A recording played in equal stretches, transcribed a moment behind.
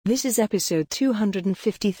This is episode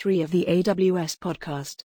 253 of the AWS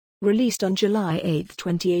podcast, released on July 8,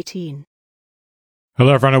 2018.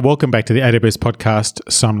 Hello everyone and welcome back to the AWS podcast.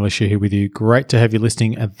 Simon Elisha here with you. Great to have you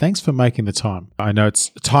listening and thanks for making the time. I know it's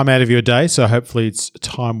time out of your day, so hopefully it's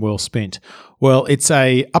time well spent. Well, it's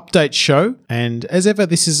a update show, and as ever,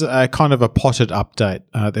 this is a kind of a potted update.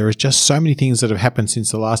 There is just so many things that have happened since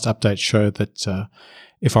the last update show that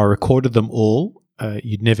if I recorded them all,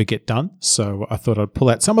 you'd never get done. So I thought I'd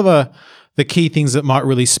pull out some of the key things that might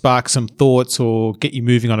really spark some thoughts or get you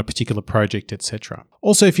moving on a particular project, etc.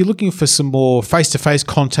 Also, if you're looking for some more face-to-face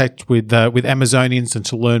contact with Amazonians and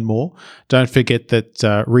to learn more, don't forget that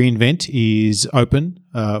reInvent is open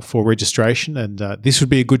for registration, and this would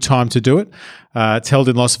be a good time to do it. It's held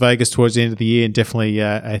in Las Vegas towards the end of the year and definitely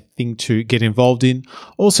a thing to get involved in.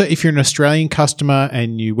 Also, if you're an Australian customer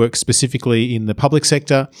and you work specifically in the public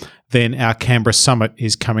sector, then our Canberra Summit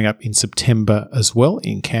is coming up in September as well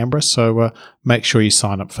in Canberra, so make sure you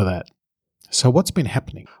sign up for that. So what's been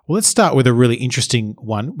happening? Well, let's start with a really interesting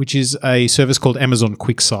one, which is a service called Amazon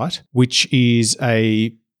QuickSight, which is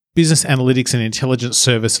a business analytics and intelligence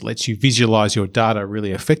service that lets you visualize your data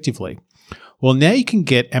really effectively. Well, now you can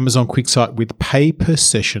get Amazon QuickSight with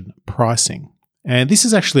pay-per-session pricing. And this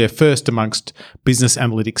is actually a first amongst business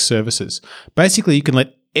analytics services. Basically, you can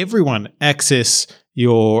let everyone access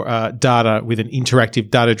your data with an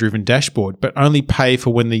interactive data-driven dashboard, but only pay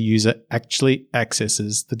for when the user actually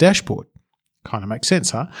accesses the dashboard. Kind of makes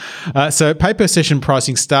sense, huh? So pay-per-session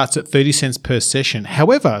pricing starts at 30 cents per session.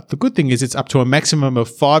 However, the good thing is it's up to a maximum of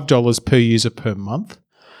 $5 per user per month,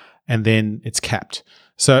 and then it's capped.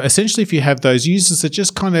 So essentially, if you have those users that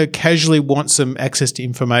just kind of casually want some access to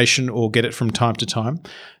information or get it from time to time,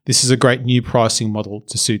 this is a great new pricing model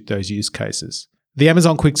to suit those use cases. The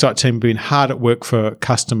Amazon QuickSight team have been hard at work for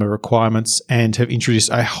customer requirements and have introduced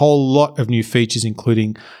a whole lot of new features,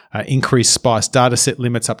 including increased Spice dataset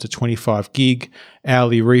limits up to 25 gig,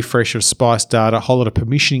 hourly refresh of Spice data, a whole lot of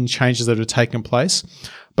permissioning changes that have taken place.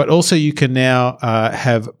 But also you can now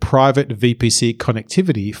have private VPC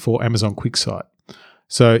connectivity for Amazon QuickSight.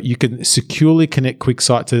 So you can securely connect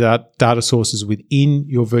QuickSight to data sources within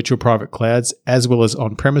your virtual private clouds as well as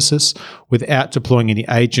on-premises without deploying any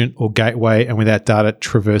agent or gateway and without data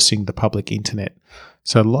traversing the public internet.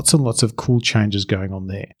 So lots and lots of cool changes going on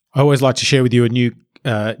there. I always like to share with you a new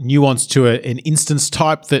nuance to an instance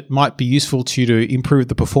type that might be useful to you to improve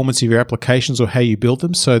the performance of your applications or how you build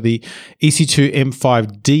them. So the EC2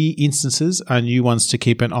 M5D instances are new ones to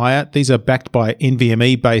keep an eye out. These are backed by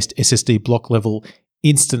NVMe-based SSD block level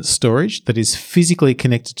instance storage that is physically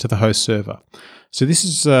connected to the host server. So this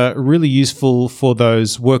is really useful for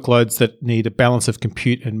those workloads that need a balance of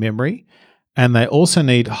compute and memory. And they also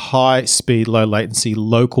need high speed, low latency,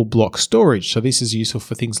 local block storage. So this is useful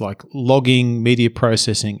for things like logging, media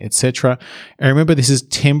processing, etc. And remember, this is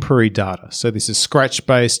temporary data. So this is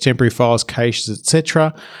scratch-based, temporary files, caches,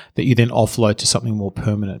 etc. that you then offload to something more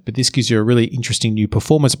permanent. But this gives you a really interesting new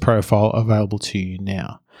performance profile available to you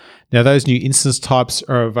now. Now, those new instance types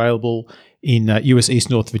are available in US East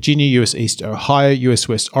North Virginia, US East Ohio, US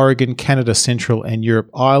West Oregon, Canada Central, and Europe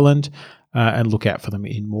Ireland, and look out for them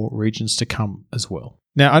in more regions to come as well.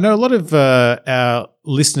 Now, I know a lot of our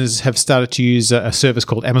listeners have started to use a service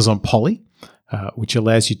called Amazon Polly, which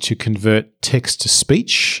allows you to convert text to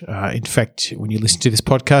speech. In fact, when you listen to this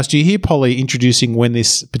podcast, you hear Polly introducing when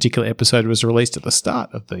this particular episode was released at the start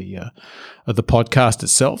of the podcast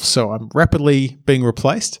itself. So I'm rapidly being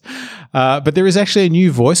replaced. But there is actually a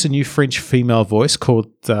new voice, a new French female voice called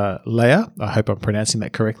Leia. I hope I'm pronouncing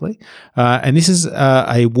that correctly. And this is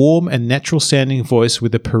a warm and natural sounding voice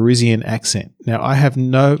with a Parisian accent. Now, I have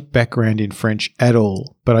no background in French at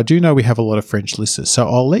all, but I do know we have a lot of French listeners. So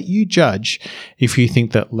I'll let you judge if you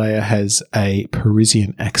think that Leia has a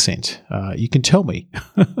Parisian accent. You can tell me.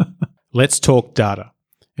 Let's talk data.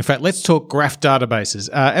 In fact, let's talk graph databases.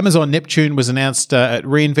 Amazon Neptune was announced at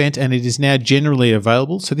reInvent, and it is now generally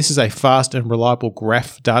available. So this is a fast and reliable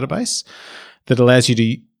graph database that allows you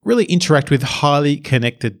to really interact with highly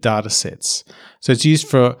connected data sets. So it's used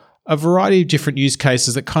for a variety of different use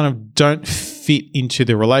cases that kind of don't fit into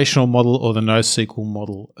the relational model or the NoSQL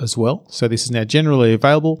model as well. So this is now generally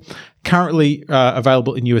available. Currently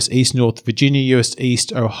available in US East North Virginia, US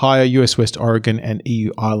East Ohio, US West Oregon, and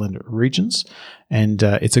EU Ireland regions. And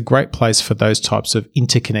it's a great place for those types of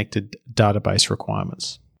interconnected database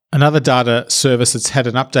requirements. Another data service that's had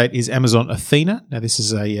an update is Amazon Athena. Now, this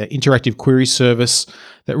is a interactive query service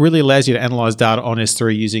that really allows you to analyze data on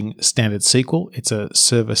S3 using standard SQL. It's a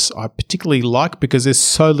service I particularly like because there's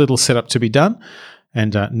so little setup to be done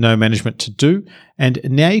and no management to do. And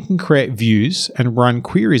now you can create views and run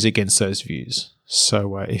queries against those views.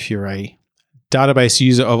 So if you're a database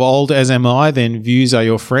user of old as am I, then views are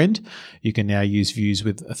your friend. You can now use views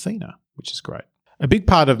with Athena, which is great. A big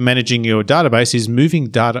part of managing your database is moving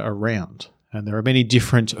data around. And there are many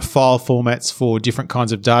different file formats for different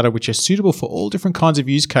kinds of data, which are suitable for all different kinds of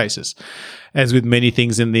use cases. As with many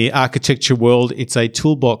things in the architecture world, it's a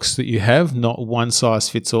toolbox that you have, not one size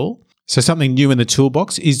fits all. So something new in the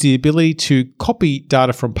toolbox is the ability to copy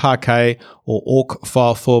data from Parquet or Awk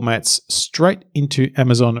file formats straight into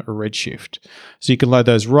Amazon Redshift. So you can load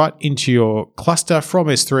those right into your cluster from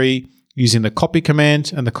S3 using the copy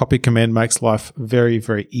command, and the copy command makes life very,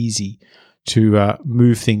 very easy to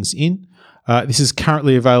move things in. This is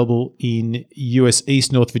currently available in US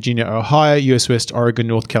East, North Virginia, Ohio, US West, Oregon,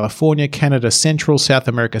 North California, Canada Central, South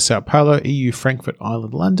America, Sao Paulo, EU, Frankfurt,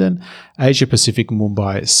 Ireland, London, Asia Pacific,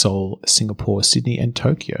 Mumbai, Seoul, Singapore, Sydney, and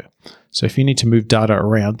Tokyo. So if you need to move data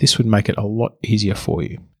around, this would make it a lot easier for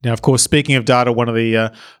you. Now, of course, speaking of data, one of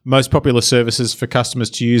the most popular services for customers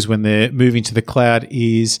to use when they're moving to the cloud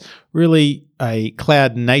is really a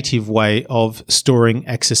cloud native way of storing,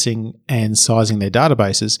 accessing, and sizing their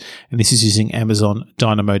databases. And this is using Amazon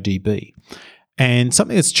DynamoDB. And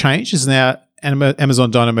something that's changed is now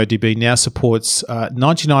Amazon DynamoDB now supports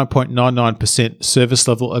 99.99% service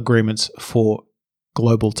level agreements for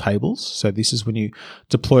global tables. So this is when you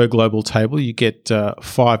deploy a global table, you get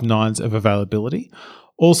 5 nines of availability.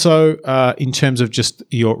 Also, in terms of just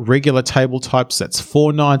your regular table types, that's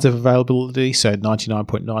 4 nines of availability, so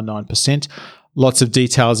 99.99%. Lots of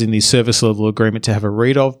details in the service level agreement to have a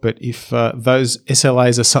read of, but if those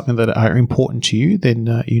SLAs are something that are important to you,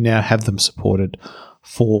 then you now have them supported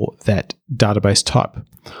for that database type.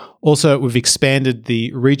 Also, we've expanded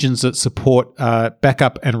the regions that support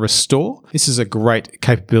backup and restore. This is a great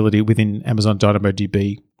capability within Amazon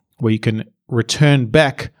DynamoDB where you can return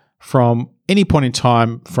back from any point in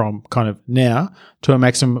time from kind of now to a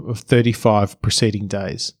maximum of 35 preceding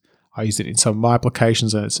days. I use it in some of my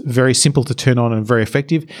applications and it's very simple to turn on and very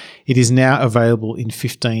effective. It is now available in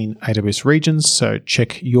 15 AWS regions, so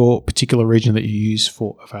check your particular region that you use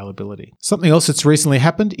for availability. Something else that's recently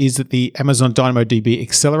happened is that the Amazon DynamoDB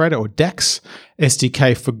Accelerator or DAX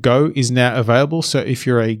SDK for Go is now available. So if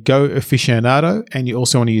you're a Go aficionado and you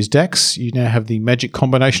also want to use DAX, you now have the magic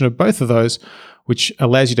combination of both of those, which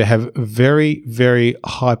allows you to have very, very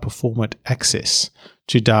high performant access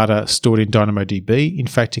to data stored in DynamoDB. In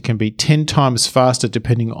fact, it can be 10 times faster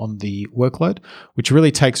depending on the workload, which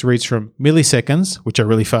really takes reads from milliseconds, which are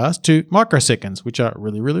really fast, to microseconds, which are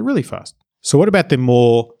really, really, really fast. So what about the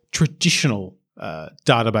more traditional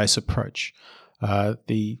database approach?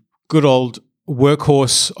 The good old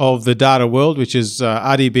workhorse of the data world, which is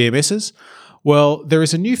RDBMSs. Well, there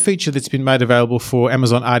is a new feature that's been made available for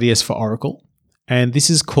Amazon RDS for Oracle, and this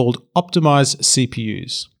is called Optimize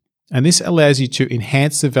CPUs. And this allows you to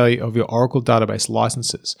enhance the value of your Oracle database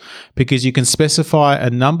licenses because you can specify a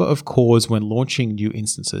number of cores when launching new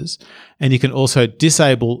instances, and you can also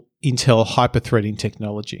disable Intel hyperthreading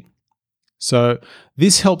technology. So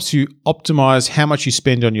this helps you optimize how much you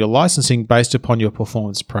spend on your licensing based upon your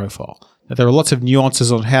performance profile. Now, there are lots of nuances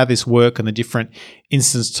on how this works and the different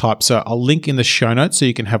instance types. So I'll link in the show notes so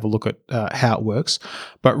you can have a look at how it works.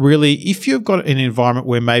 But really, if you've got an environment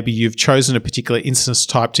where maybe you've chosen a particular instance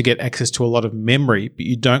type to get access to a lot of memory, but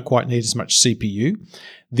you don't quite need as much CPU,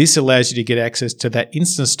 this allows you to get access to that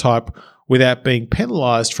instance type without being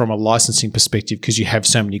penalized from a licensing perspective because you have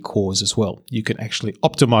so many cores as well. You can actually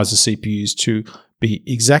optimize the CPUs to be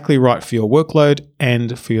exactly right for your workload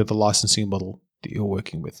and for the licensing model that you're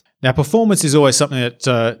working with. Now, performance is always something that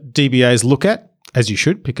DBAs look at, as you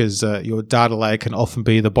should, because your data layer can often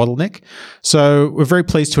be the bottleneck. So we're very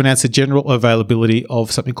pleased to announce the general availability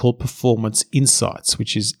of something called Performance Insights,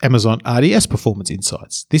 which is Amazon RDS Performance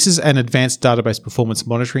Insights. This is an advanced database performance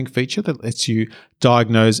monitoring feature that lets you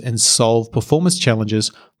diagnose and solve performance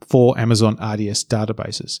challenges for Amazon RDS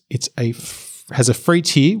databases. It's has a free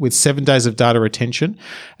tier with 7 days of data retention,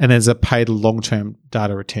 and there's a paid long-term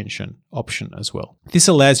data retention option as well. This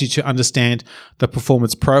allows you to understand the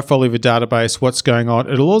performance profile of your database, what's going on.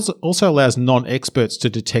 It also allows non-experts to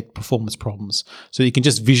detect performance problems, so you can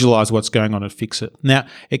just visualize what's going on and fix it. Now,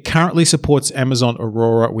 it currently supports Amazon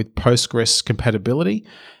Aurora with Postgres compatibility,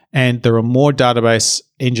 and there are more database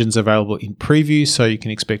engines available in preview, so you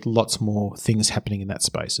can expect lots more things happening in that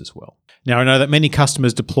space as well. Now, I know that many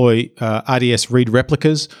customers deploy RDS read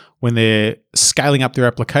replicas when they're scaling up their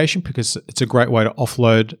application because it's a great way to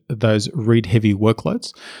offload those read-heavy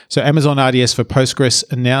workloads. So Amazon RDS for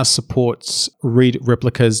Postgres now supports read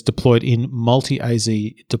replicas deployed in multi-AZ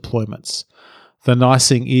deployments. the nice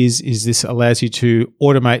thing is this allows you to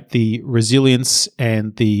automate the resilience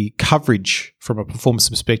and the coverage from a performance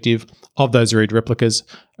perspective of those read replicas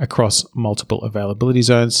across multiple availability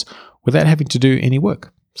zones without having to do any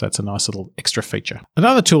work. So that's a nice little extra feature.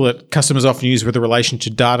 Another tool that customers often use with relation to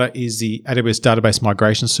data is the AWS Database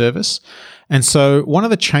Migration Service. And so one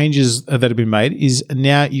of the changes that have been made is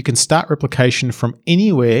now you can start replication from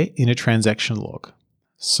anywhere in a transaction log.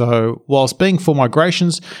 So whilst being for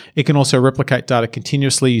migrations, it can also replicate data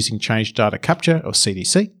continuously using Change Data Capture or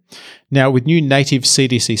CDC. Now with new native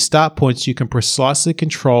CDC start points, you can precisely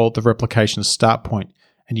control the replication start point,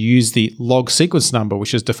 and you use the log sequence number,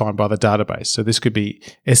 which is defined by the database. So this could be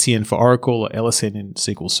SCN for Oracle or LSN in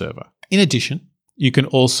SQL Server. In addition, you can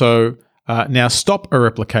also now stop a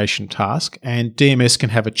replication task, and DMS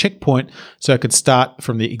can have a checkpoint so it could start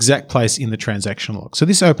from the exact place in the transaction log. So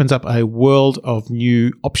this opens up a world of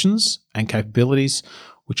new options and capabilities,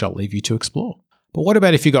 which I'll leave you to explore. But what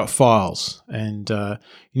about if you've got files and you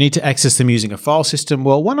need to access them using a file system?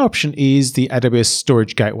 Well, one option is the AWS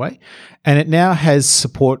Storage Gateway, and it now has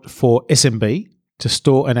support for SMB to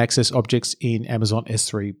store and access objects in Amazon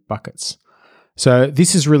S3 buckets. So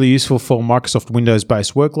this is really useful for Microsoft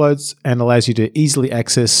Windows-based workloads and allows you to easily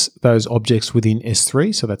access those objects within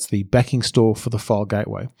S3. So that's the backing store for the file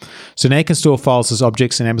gateway. So now you can store files as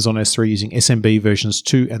objects in Amazon S3 using SMB versions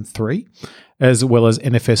 2 and 3, as well as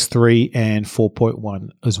NFS 3 and 4.1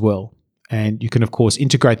 as well. And you can, of course,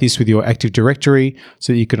 integrate this with your Active Directory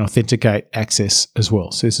so that you can authenticate access as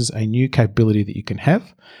well. So this is a new capability that you can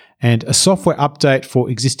have. And a software update for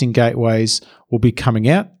existing gateways will be coming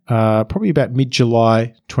out probably about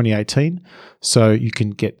mid-July 2018. So you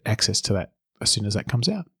can get access to that as soon as that comes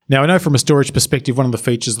out. Now, I know from a storage perspective, one of the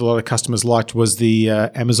features that a lot of customers liked was the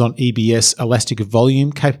Amazon EBS Elastic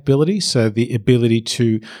Volume capability. So the ability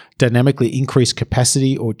to dynamically increase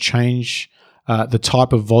capacity or change the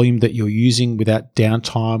type of volume that you're using without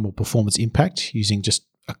downtime or performance impact using just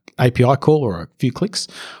an API call or a few clicks.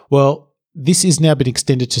 Well, this is now been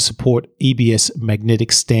extended to support EBS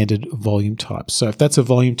magnetic standard volume types. So if that's a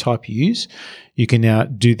volume type you use, you can now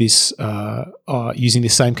do this using the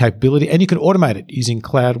same capability, and you can automate it using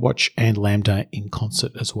CloudWatch and Lambda in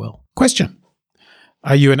concert as well. Question: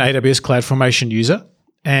 are you an AWS CloudFormation user?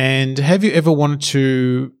 And have you ever wanted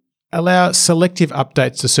to allow selective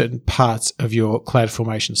updates to certain parts of your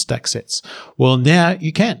CloudFormation stack sets? Well, now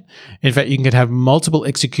you can. In fact, you can have multiple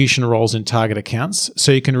execution roles in target accounts,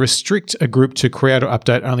 so you can restrict a group to create or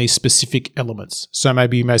update only specific elements. So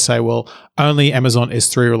maybe you may say, well, only Amazon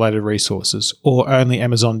S3 related resources, or only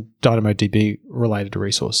Amazon DynamoDB related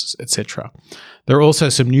resources, etc. There are also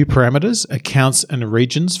some new parameters, accounts and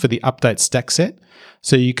regions for the update stack set,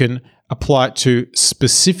 so you can apply it to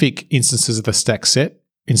specific instances of the stack set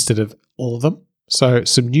instead of all of them. So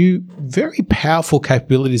some new, very powerful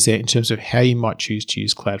capabilities there in terms of how you might choose to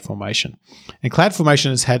use CloudFormation. And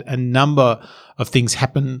CloudFormation has had a number of things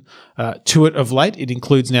happen to it of late. It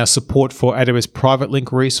includes now support for AWS Private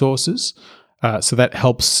Link resources. So that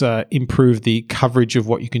helps improve the coverage of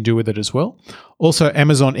what you can do with it as well. Also,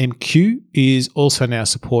 Amazon MQ is also now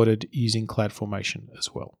supported using CloudFormation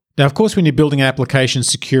as well. Now, of course, when you're building an application,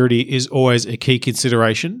 security is always a key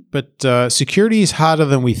consideration, but security is harder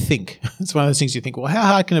than we think. It's one of those things you think, well, how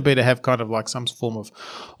hard can it be to have kind of like some form of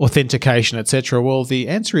authentication, etc.? Well, the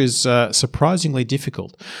answer is surprisingly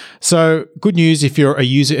difficult. So good news, if you're a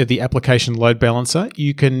user of the application load balancer,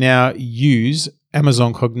 you can now use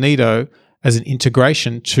Amazon Cognito as an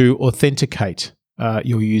integration to authenticate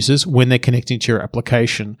your users when they're connecting to your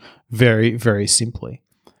application very, very simply.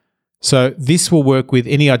 So this will work with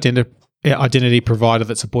any identity provider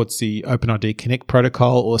that supports the OpenID Connect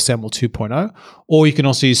protocol or SAML 2.0, or you can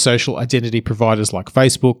also use social identity providers like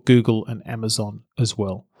Facebook, Google, and Amazon as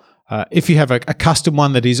well. If you have a custom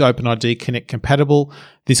one that is OpenID Connect compatible,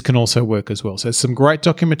 this can also work as well. So there's some great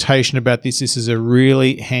documentation about this. This is a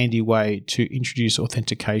really handy way to introduce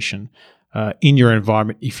authentication in your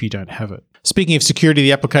environment if you don't have it. Speaking of security,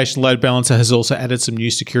 the application load balancer has also added some new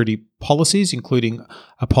security policies, including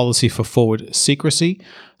a policy for forward secrecy.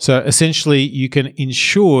 So essentially, you can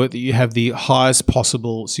ensure that you have the highest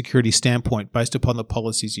possible security standpoint based upon the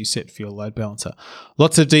policies you set for your load balancer.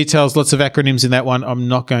 Lots of details, lots of acronyms in that one. I'm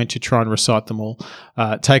not going to try and recite them all.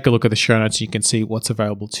 Take a look at the show notes. You can see what's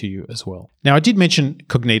available to you as well. Now, I did mention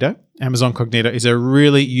Cognito. Amazon Cognito is a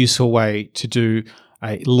really useful way to do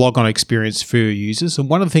a log-on experience for your users. And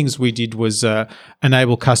one of the things we did was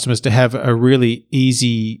enable customers to have a really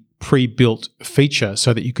easy pre-built feature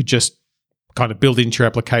so that you could just kind of build into your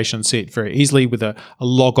application and see it very easily with a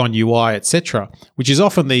log-on UI, etc., which is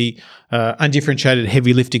often the undifferentiated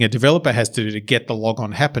heavy lifting a developer has to do to get the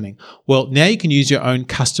log-on happening. Well, now you can use your own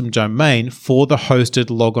custom domain for the hosted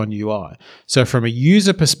log-on UI. So from a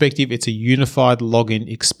user perspective, it's a unified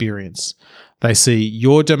login experience. They see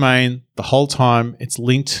your domain the whole time. It's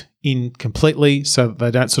linked in completely so that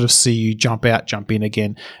they don't sort of see you jump out, jump in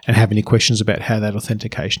again, and have any questions about how that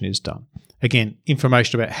authentication is done. Again,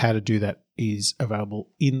 information about how to do that is available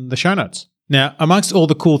in the show notes. Now, amongst all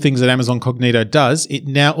the cool things that Amazon Cognito does, it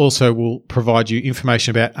now also will provide you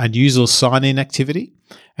information about unusual sign-in activity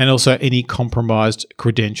and also any compromised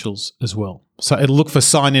credentials as well. So it'll look for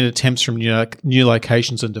sign-in attempts from new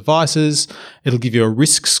locations and devices. It'll give you a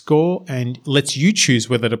risk score and lets you choose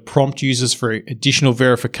whether to prompt users for additional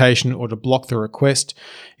verification or to block the request.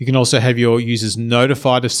 You can also have your users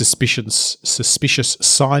notified of suspicious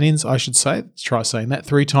sign-ins, I should say. Let's try saying that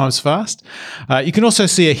 3 times fast. You can also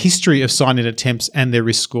see a history of sign-in attempts and their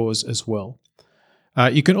risk scores as well.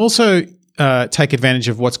 You can also take advantage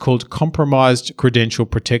of what's called compromised credential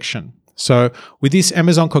protection. So with this,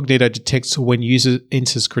 Amazon Cognito detects when user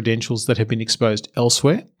enters credentials that have been exposed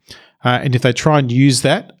elsewhere. And if they try and use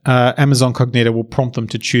that, Amazon Cognito will prompt them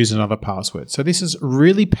to choose another password. So this is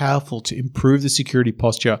really powerful to improve the security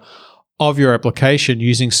posture of your application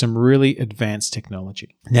using some really advanced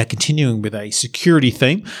technology. Now, continuing with a security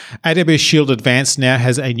theme, AWS Shield Advanced now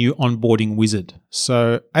has a new onboarding wizard.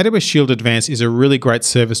 So AWS Shield Advanced is a really great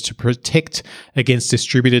service to protect against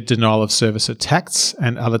distributed denial of service attacks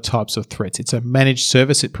and other types of threats. It's a managed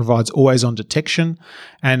service. It provides always-on detection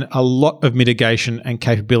and a lot of mitigation and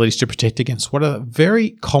capabilities to protect against what are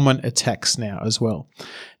very common attacks now as well.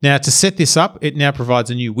 Now, to set this up, it now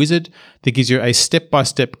provides a new wizard that gives you a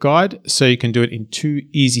step-by-step guide so you can do it in 2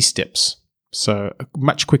 easy steps. So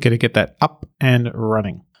much quicker to get that up and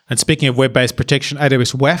running. And speaking of web-based protection,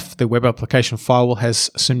 AWS WAF, the Web Application Firewall, has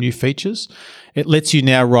some new features. It lets you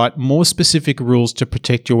now write more specific rules to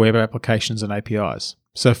protect your web applications and APIs.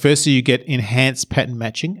 So firstly, you get enhanced pattern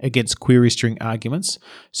matching against query string arguments.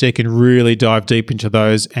 So you can really dive deep into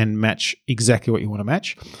those and match exactly what you want to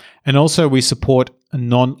match. And also we support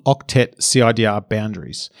non-octet CIDR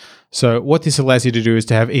boundaries. So what this allows you to do is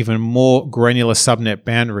to have even more granular subnet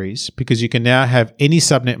boundaries because you can now have any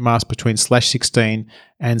subnet mask between /16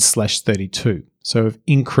 and /32. So we've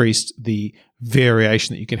increased the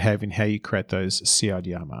variation that you can have in how you create those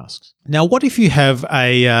CIDR masks. Now, what if you have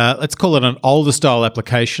a, let's call it an older style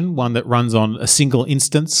application, one that runs on a single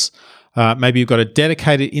instance? Maybe you've got a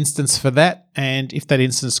dedicated instance for that. And if that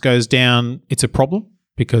instance goes down, it's a problem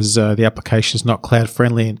because the application is not cloud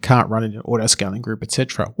friendly and can't run in an auto scaling group,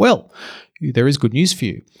 etc. Well, there is good news for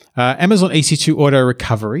you. Amazon EC2 Auto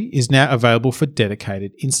Recovery is now available for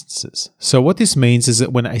dedicated instances. So what this means is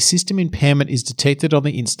that when a system impairment is detected on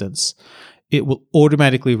the instance, it will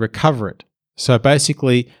automatically recover it. So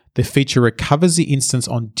basically, the feature recovers the instance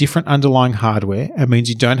on different underlying hardware and means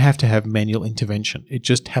you don't have to have manual intervention. It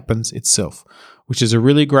just happens itself, which is a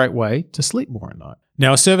really great way to sleep more at night.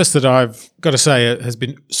 Now, a service that I've got to say has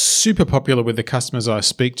been super popular with the customers I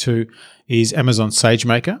speak to is Amazon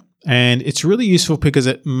SageMaker. And it's really useful because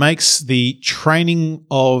it makes the training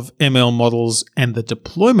of ML models and the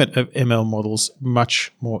deployment of ML models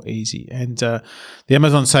much more easy. And the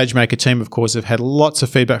Amazon SageMaker team, of course, have had lots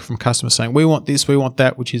of feedback from customers saying, we want this, we want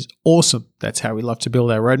that, which is awesome. That's how we love to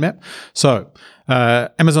build our roadmap. So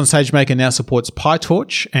Amazon SageMaker now supports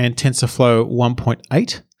PyTorch and TensorFlow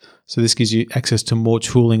 1.8. So this gives you access to more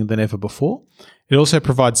tooling than ever before. It also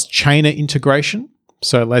provides Chainer integration.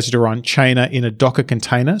 So it allows you to run Chainer in a Docker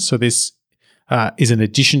container. So this is an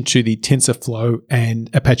addition to the TensorFlow and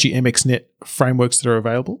Apache MXNet frameworks that are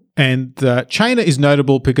available. And Chainer is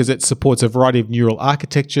notable because it supports a variety of neural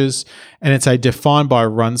architectures and it's a defined by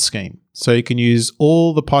run scheme. So you can use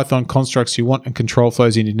all the Python constructs you want and control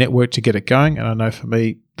flows in your network to get it going. And I know for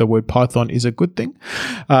me, the word Python is a good thing.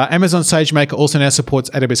 Amazon SageMaker also now supports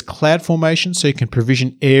AWS CloudFormation, so you can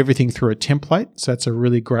provision everything through a template. So that's a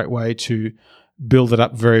really great way to build it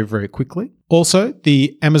up very, very quickly. Also,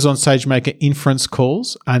 the Amazon SageMaker inference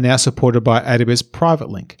calls are now supported by AWS Private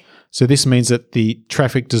Link. So this means that the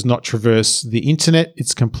traffic does not traverse the internet.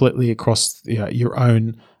 It's completely across your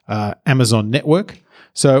own Amazon network.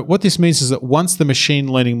 So what this means is that once the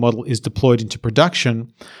machine learning model is deployed into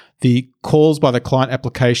production, the calls by the client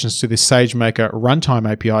applications to the SageMaker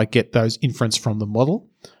runtime API get those inference from the model.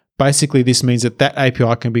 Basically, this means that that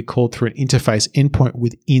API can be called through an interface endpoint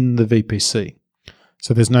within the VPC.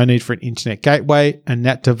 So there's no need for an internet gateway, a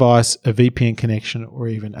NAT device, a VPN connection, or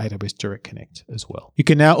even AWS Direct Connect as well. You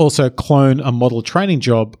can now also clone a model training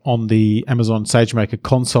job on the Amazon SageMaker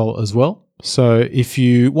console as well. So if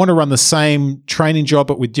you want to run the same training job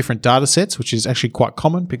but with different data sets, which is actually quite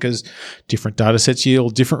common because different data sets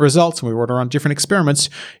yield different results and we want to run different experiments,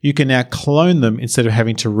 you can now clone them instead of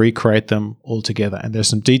having to recreate them altogether. And there's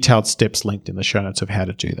some detailed steps linked in the show notes of how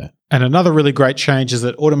to do that. And another really great change is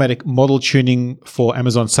that automatic model tuning for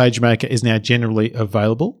Amazon SageMaker is now generally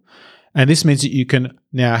available. And this means that you can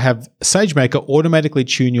now have SageMaker automatically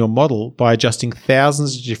tune your model by adjusting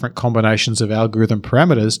thousands of different combinations of algorithm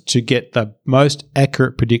parameters to get the most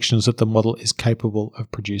accurate predictions that the model is capable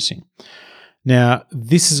of producing. Now,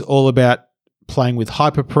 this is all about playing with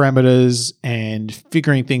hyperparameters and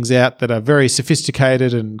figuring things out that are very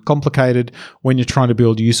sophisticated and complicated when you're trying to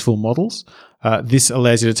build useful models. This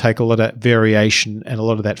allows you to take a lot of variation and a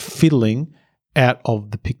lot of that fiddling out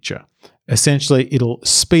of the picture. Essentially, it'll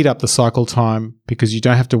speed up the cycle time because you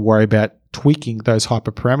don't have to worry about tweaking those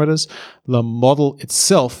hyperparameters. The model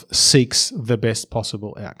itself seeks the best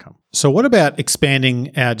possible outcome. So what about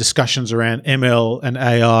expanding our discussions around ML and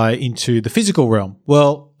AI into the physical realm?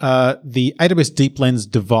 Well, the AWS DeepLens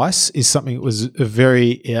device is something that was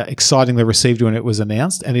very excitingly received when it was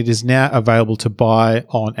announced, and it is now available to buy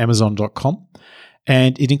on Amazon.com,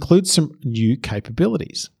 and it includes some new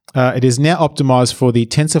capabilities. It is now optimized for the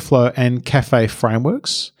TensorFlow and Caffe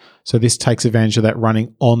frameworks. So this takes advantage of that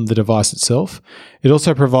running on the device itself. It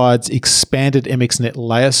also provides expanded MXNet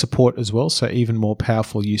layer support as well, so even more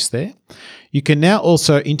powerful use there. You can now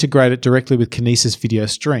also integrate it directly with Kinesis video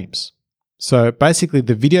streams. So basically,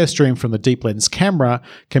 the video stream from the DeepLens camera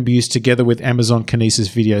can be used together with Amazon Kinesis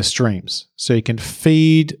video streams. So you can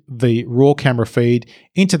feed the raw camera feed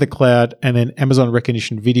into the cloud, and then Amazon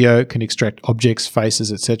Rekognition Video can extract objects,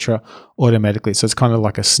 faces, etc. automatically. So it's kind of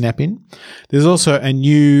like a snap-in. There's also a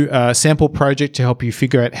new sample project to help you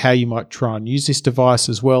figure out how you might try and use this device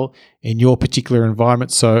as well in your particular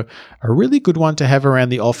environment. So a really good one to have around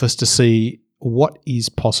the office to see what is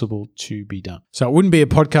possible to be done. So it wouldn't be a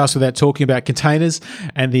podcast without talking about containers,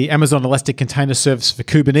 and the Amazon Elastic Container Service for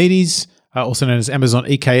Kubernetes, also known as Amazon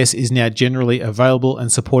EKS, is now generally available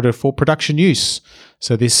and supported for production use.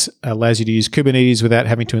 So this allows you to use Kubernetes without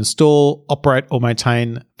having to install, operate, or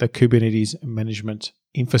maintain the Kubernetes management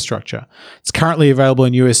infrastructure. It's currently available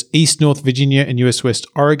in US East, North Virginia, and US West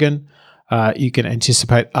Oregon. You can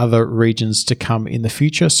anticipate other regions to come in the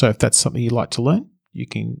future. So if that's something you'd like to learn, you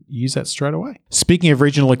can use that straight away. Speaking of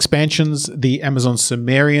regional expansions, the Amazon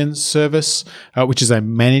Sumerian service, which is a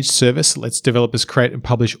managed service, lets developers create and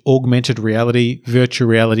publish augmented reality, virtual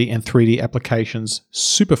reality, and 3D applications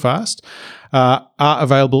super fast, are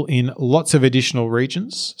available in lots of additional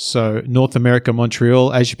regions. So North America,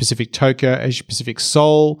 Montreal, Asia Pacific, Tokyo, Asia Pacific,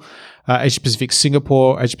 Seoul, Asia Pacific,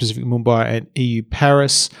 Singapore, Asia Pacific, Mumbai, and EU,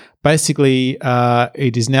 Paris. Basically,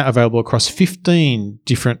 it is now available across 15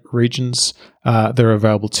 different regions that are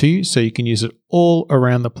available to you, so you can use it all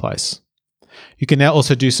around the place. You can now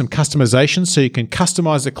also do some customization, so you can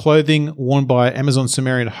customize the clothing worn by Amazon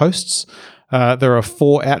Sumerian hosts. There are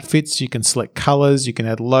 4 outfits. You can select colors, you can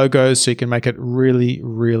add logos, so you can make it really,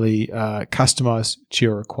 really customized to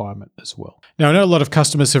your requirement as well. Now, I know a lot of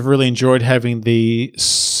customers have really enjoyed having the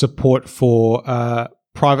support for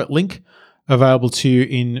private link available to you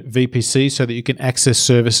in VPC so that you can access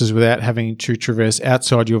services without having to traverse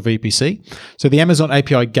outside your VPC. So the Amazon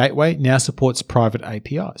API Gateway now supports private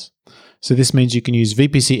APIs. So this means you can use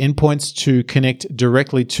VPC endpoints to connect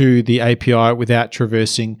directly to the API without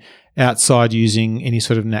traversing outside using any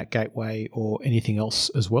sort of NAT gateway or anything else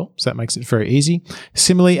as well. So that makes it very easy.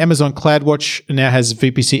 Similarly, Amazon CloudWatch now has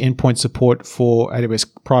VPC endpoint support for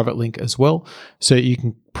AWS Private Link as well. So you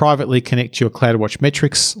can privately connect your CloudWatch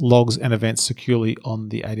metrics, logs, and events securely on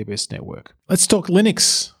the AWS network. Let's talk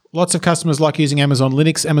Linux. Lots of customers like using Amazon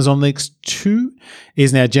Linux. Amazon Linux 2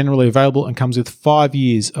 is now generally available and comes with 5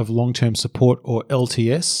 years of long-term support, or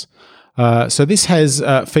LTS. So this has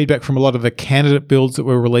feedback from a lot of the candidate builds that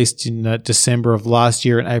were released in December of last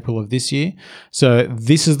year and April of this year. So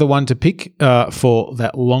this is the one to pick for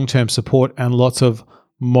that long-term support and lots of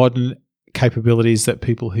modern capabilities that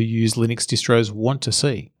people who use Linux distros want to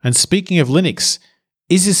see. And speaking of Linux,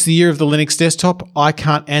 is this the year of the Linux desktop? I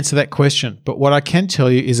can't answer that question, but what I can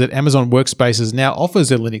tell you is that Amazon Workspaces now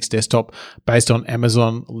offers a Linux desktop based on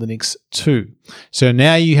Amazon Linux 2. So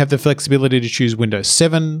now you have the flexibility to choose Windows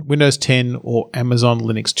 7, Windows 10, or Amazon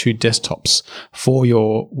Linux 2 desktops for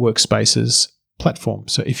your Workspaces platform.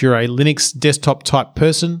 So if you're a Linux desktop type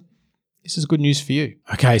person, this is good news for you.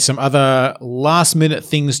 Okay, some other last minute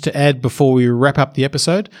things to add before we wrap up the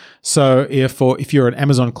episode. So if you're an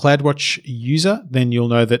Amazon CloudWatch user, then you'll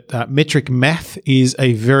know that metric math is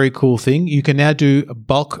a very cool thing. You can now do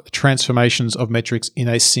bulk transformations of metrics in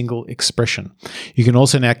a single expression. You can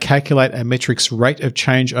also now calculate a metric's rate of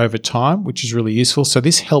change over time, which is really useful. So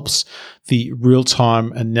this helps the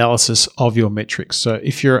real-time analysis of your metrics. So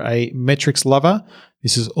if you're a metrics lover,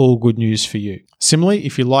 this is all good news for you. Similarly,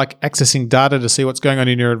 if you like accessing data to see what's going on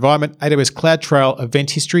in your environment, AWS CloudTrail Event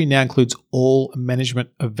History now includes all management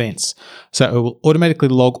events. So it will automatically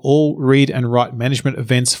log all read and write management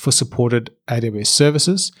events for supported AWS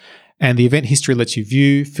services. And the event history lets you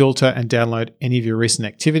view, filter, and download any of your recent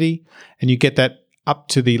activity. And you get that up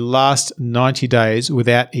to the last 90 days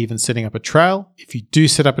without even setting up a trail. If you do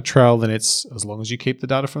set up a trail, then it's as long as you keep the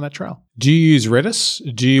data from that trail. Do you use Redis?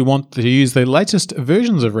 Do you want to use the latest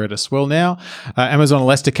versions of Redis? Well, now Amazon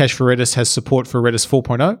ElastiCache for Redis has support for Redis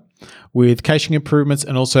 4.0 with caching improvements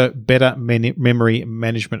and also better memory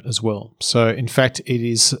management as well. So in fact, it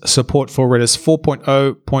is support for Redis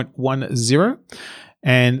 4.0.10.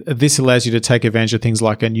 And this allows you to take advantage of things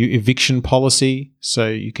like a new eviction policy, so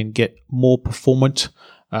you can get more performant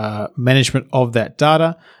management of that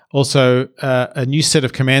data. Also, a new set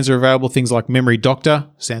of commands are available, things like memory doctor,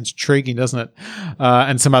 sounds intriguing, doesn't it?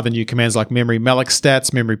 And some other new commands like memory malloc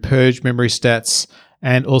stats, memory purge, memory stats,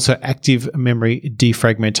 and also active memory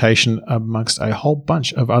defragmentation, amongst a whole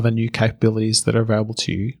bunch of other new capabilities that are available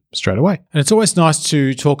to you straight away. And it's always nice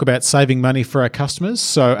to talk about saving money for our customers.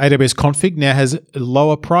 So AWS Config now has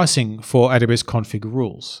lower pricing for AWS Config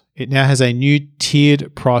rules. It now has a new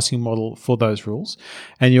tiered pricing model for those rules,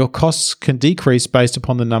 and your costs can decrease based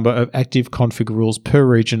upon the number of active config rules per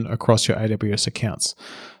region across your AWS accounts.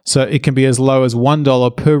 So it can be as low as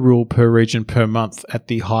 $1 per rule per region per month at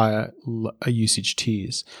the higher usage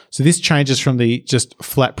tiers. So this changes from the just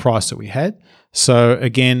flat price that we had. So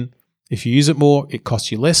again, if you use it more, it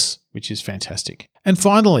costs you less, which is fantastic. And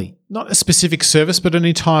finally, not a specific service, but an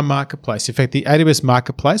entire marketplace. In fact, the AWS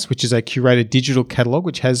Marketplace, which is a curated digital catalog,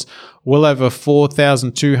 which has well over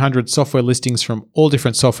 4,200 software listings from all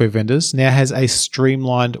different software vendors, now has a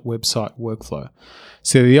streamlined website workflow.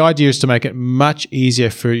 So the idea is to make it much easier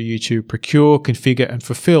for you to procure, configure, and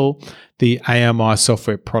fulfill the AMI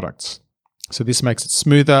software products. So this makes it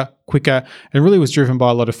smoother, quicker, and really was driven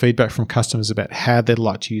by a lot of feedback from customers about how they'd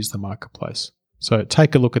like to use the marketplace. So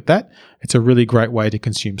take a look at that. It's a really great way to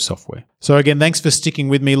consume software. So again, thanks for sticking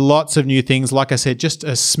with me. Lots of new things. Like I said, just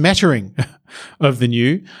a smattering of the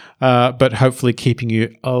new, but hopefully keeping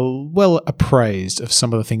you well appraised of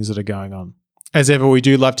some of the things that are going on. As ever, we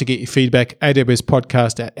do love to get your feedback,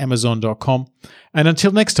 awspodcast@amazon.com. And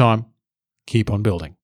until next time, keep on building.